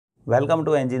Welcome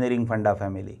to Engineering Funda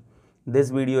family. This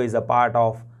video is a part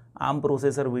of ARM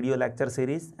processor video lecture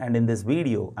series, and in this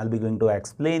video I'll be going to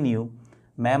explain you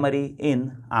memory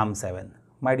in ARM7.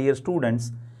 My dear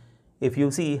students, if you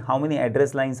see how many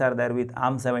address lines are there with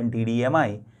ARM7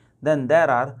 TDMI, then there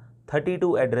are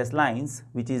 32 address lines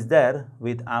which is there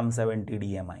with ARM7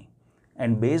 TDMI.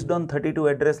 And based on 32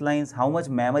 address lines, how much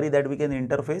memory that we can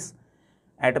interface?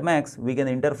 At max we can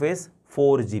interface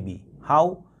 4 GB.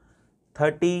 How?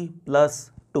 30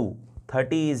 plus 2.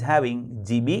 30 is having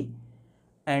GB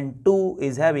and 2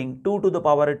 is having 2 to the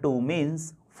power 2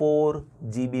 means 4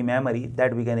 GB memory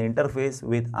that we can interface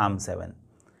with ARM7.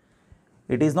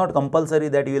 It is not compulsory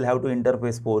that you will have to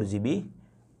interface 4 GB.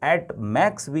 At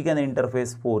max we can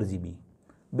interface 4 GB.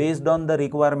 Based on the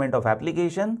requirement of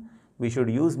application, we should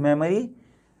use memory.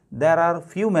 There are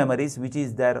few memories which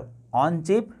is there on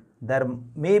chip. There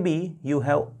may be you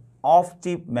have off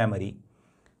chip memory.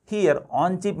 Here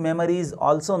on-chip memory is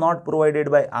also not provided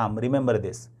by ARM, remember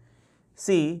this.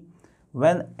 See,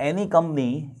 when any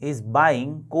company is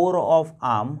buying core of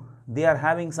ARM, they are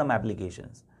having some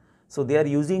applications. So they are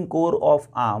using core of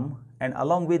ARM, and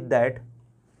along with that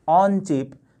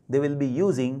on-chip they will be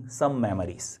using some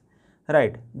memories,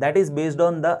 right? That is based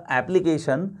on the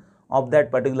application of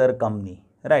that particular company,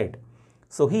 right?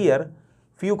 So here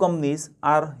few companies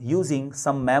are using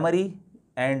some memory,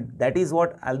 and that is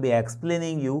what I'll be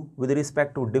explaining you with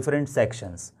respect to different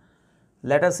sections.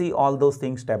 Let us see all those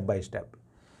things step by step.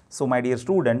 So my dear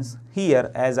students, here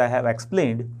as I have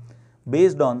explained,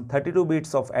 based on 32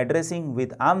 bits of addressing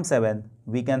with ARM7,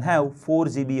 we can have 4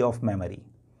 GB of memory.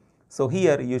 So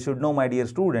here you should know, my dear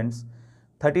students,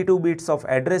 32 bits of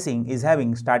addressing is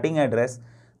having starting address,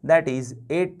 that is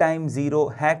 8 times 0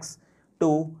 hex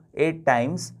to 8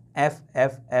 times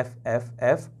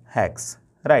FFFFF hex,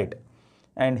 right?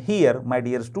 And here, my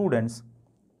dear students,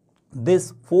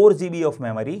 this 4 GB of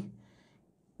memory,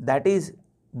 that is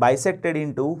bisected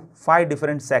into 5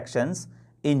 different sections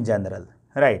in general,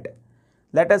 right?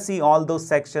 Let us see all those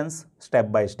sections step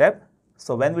by step.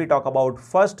 So when we talk about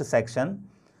first section,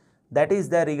 that is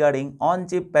there regarding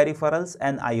on-chip peripherals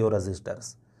and I/O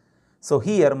resistors. So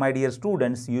here, my dear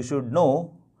students, you should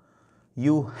know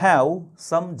you have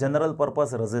some general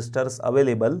purpose resistors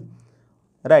available,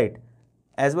 right?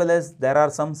 As well as there are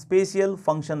some special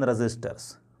function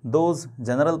resistors. Those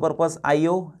general purpose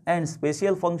I/O and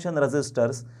special function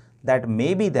resistors that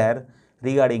may be there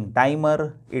regarding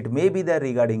timer, it may be there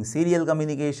regarding serial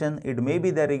communication, it may be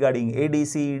there regarding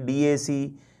ADC,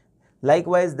 DAC.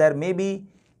 Likewise, there may be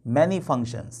many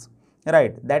functions,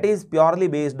 right? That is purely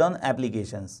based on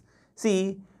applications.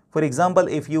 See, for example,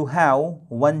 if you have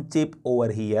one chip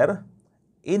over here,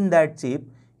 in that chip,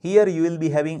 here you will be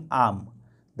having ARM.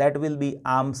 That will be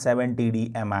ARM7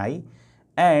 TDMI,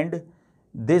 and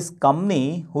this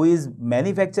company who is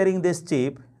manufacturing this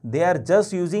chip, they are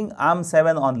just using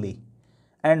ARM7 only,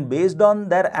 and based on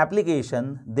their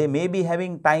application they may be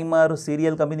having timer,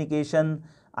 serial communication,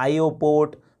 I/O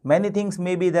port, many things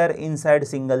may be there inside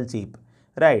single chip,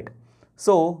 right?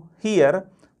 So here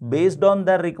based on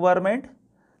their requirement,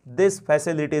 these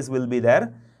facilities will be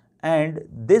there, and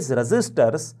these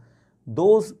resistors,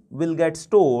 those will get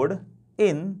stored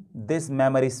in this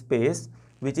memory space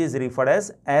which is referred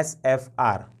as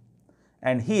SFR.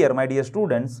 And here, my dear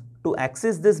students, to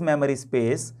access this memory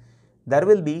space, there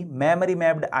will be memory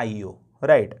mapped I/O,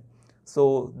 right?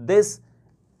 So this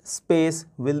space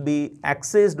will be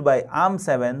accessed by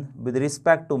ARM7 with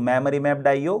respect to memory mapped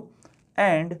I/O,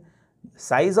 and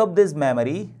size of this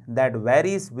memory that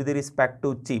varies with respect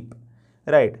to chip,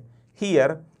 right?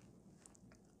 Here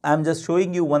I am just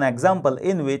showing you one example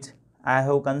in which I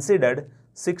have considered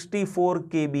 64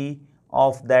 KB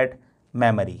of that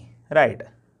memory, right?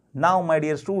 Now, my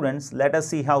dear students, let us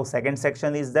see how second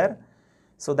section is there.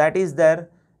 So that is there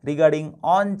regarding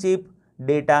on-chip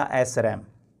data SRAM.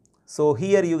 So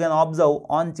here you can observe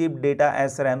on-chip data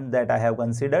SRAM that I have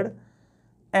considered,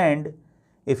 and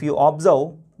if you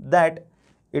observe that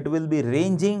it will be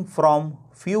ranging from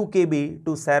few KB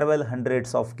to several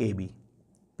hundreds of KB.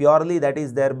 Purely that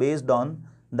is there based on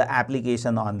the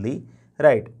application only,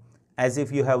 right? As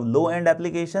if you have low end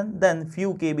application, then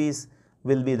few KBs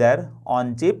will be there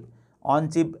on chip. On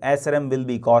chip SRAM will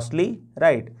be costly,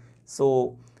 right?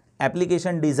 So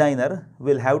application designer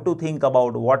will have to think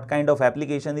about what kind of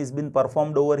application is been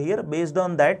performed over here. Based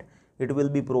on that, it will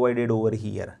be provided over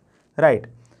here, right?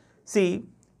 See,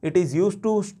 it is used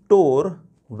to store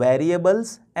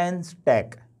variables and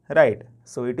stack, right?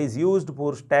 So it is used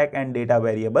for stack and data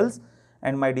variables,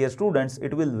 and my dear students,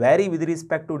 it will vary with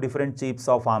respect to different chips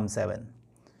of ARM7.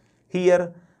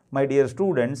 Here, my dear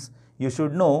students, you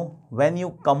should know when you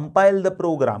compile the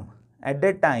program, at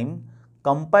that time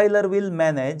compiler will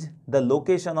manage the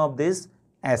location of this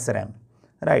SRAM,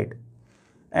 right?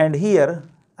 And here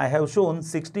I have shown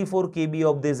 64 KB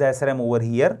of this SRAM over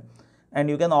here, and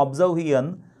you can observe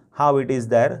here how it is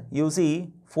there. You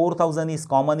see 4000 is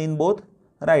common in both,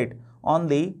 right?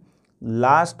 Only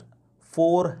last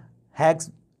 4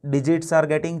 hex digits are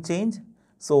getting changed.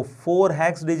 So 4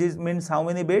 hex digits means how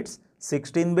many bits?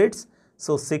 16 bits.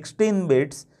 So 16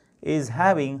 bits is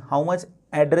having how much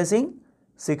addressing?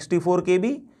 64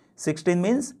 KB. 16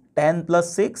 means 10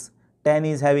 plus 6. 10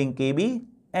 is having KB,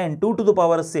 and 2 to the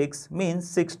power 6 means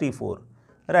 64,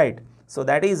 right? So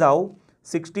that is how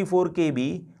 64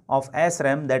 KB of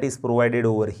SRAM that is provided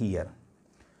over here.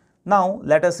 Now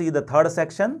let us see the third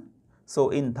section. So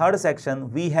in third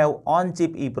section we have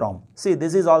on-chip EEPROM. See,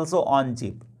 this is also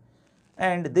on-chip,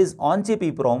 and this on-chip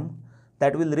EEPROM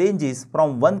that will ranges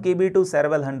from 1 KB to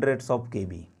several hundreds of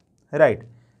KB, right?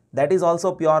 That is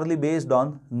also purely based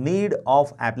on need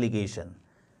of application,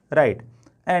 right?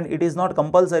 And it is not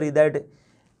compulsory that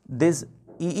this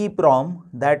EEPROM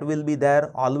that will be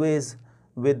there always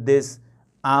with this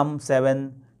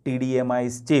ARM7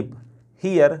 TDMI's chip.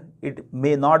 Here it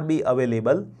may not be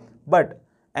available, but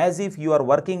as if you are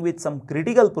working with some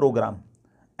critical program,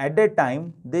 at that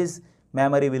time this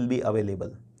memory will be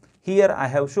available. Here I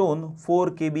have shown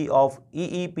 4 KB of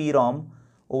EEPROM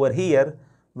over here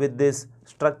with this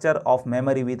structure of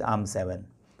memory with ARM7,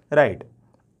 right?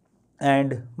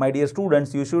 And my dear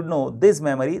students, you should know this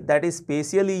memory that is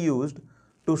specially used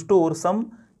to store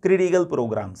some critical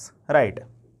programs, right?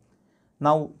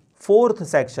 Now fourth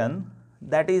section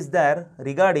that is there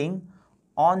regarding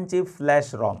on-chip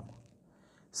flash ROM.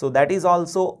 So that is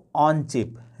also on-chip.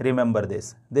 Remember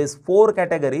this. These 4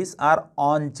 categories are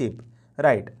on-chip,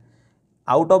 right?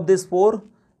 Out of this 4,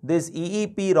 this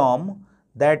EEPROM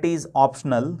that is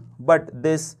optional, but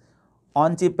this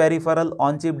on-chip peripheral,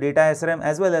 on-chip data SRAM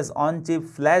as well as on-chip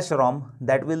flash ROM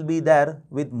that will be there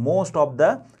with most of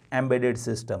the embedded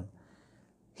system.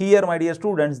 Here my dear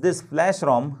students, this flash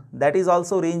ROM that is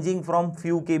also ranging from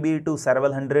few KB to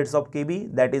several hundreds of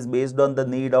KB, that is based on the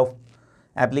need of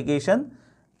application,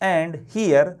 and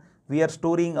here we are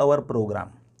storing our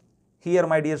program. Here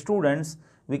my dear students,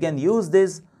 we can use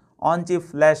this on-chip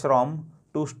flash ROM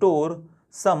to store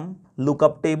some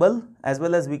lookup table as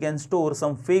well as we can store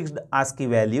some fixed ASCII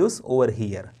values over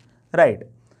here, right?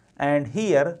 And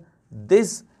here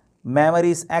this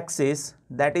memory's access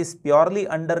that is purely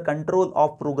under control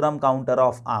of program counter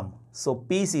of ARM. So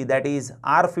PC, that is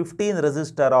R15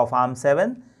 register of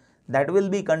ARM7, that will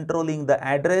be controlling the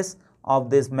address of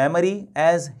this memory,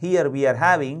 as here we are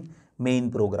having main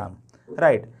program,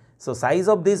 right? So size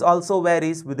of this also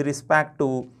varies with respect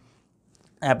to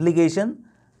application,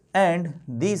 and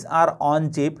these are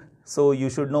on chip. So you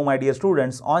should know my dear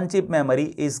students, on chip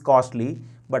memory is costly,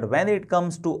 but when it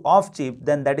comes to off chip,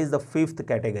 then that is the fifth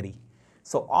category.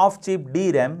 So off chip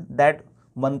DRAM that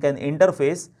one can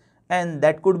interface, and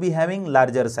that could be having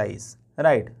larger size,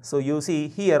 right? So you see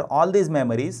here all these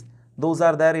memories, those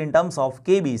are there in terms of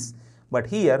KBs, but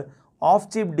here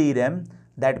off chip DRAM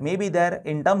that may be there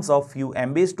in terms of few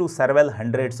MBs to several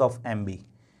hundreds of MB.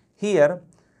 Here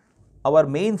our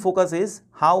main focus is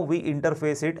how we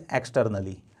interface it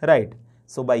externally, right?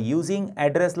 So by using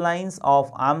address lines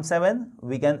of ARM7,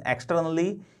 we can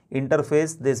externally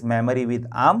interface this memory with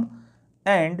ARM,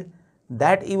 and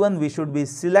that even we should be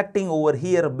selecting over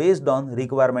here based on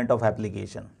requirement of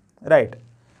application, right?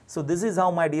 So this is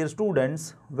how my dear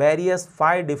students, various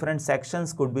 5 different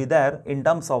sections could be there in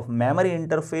terms of memory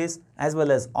interface as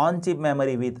well as on-chip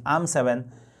memory with ARM7.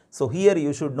 So here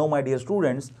you should know my dear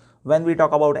students, when we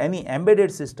talk about any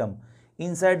embedded system,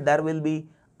 inside there will be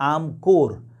ARM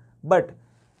core, but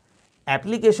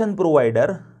application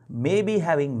provider may be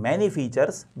having many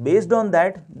features. Based on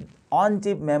that,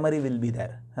 on-chip memory will be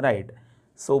there, right?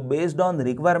 So based on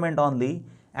requirement only,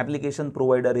 application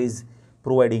provider is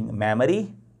providing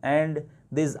memory, and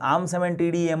this ARM7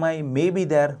 TDMI may be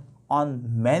there on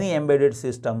many embedded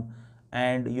system,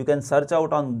 and you can search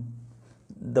out on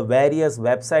the various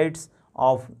websites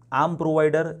of ARM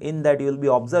provider. In that you will be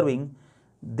observing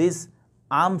this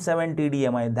ARM7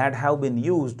 TDMI that have been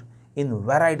used in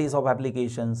varieties of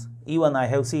applications. Even I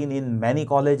have seen in many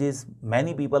colleges,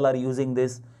 many people are using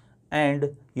this,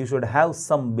 and you should have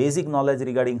some basic knowledge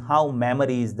regarding how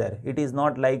memory is there. It is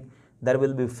not like there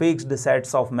will be fixed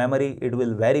sets of memory, it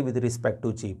will vary with respect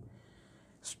to chip.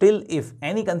 Still, if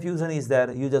any confusion is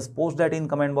there, you just post that in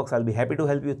comment box. I'll be happy to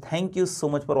help you. Thank you so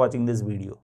much for watching this video.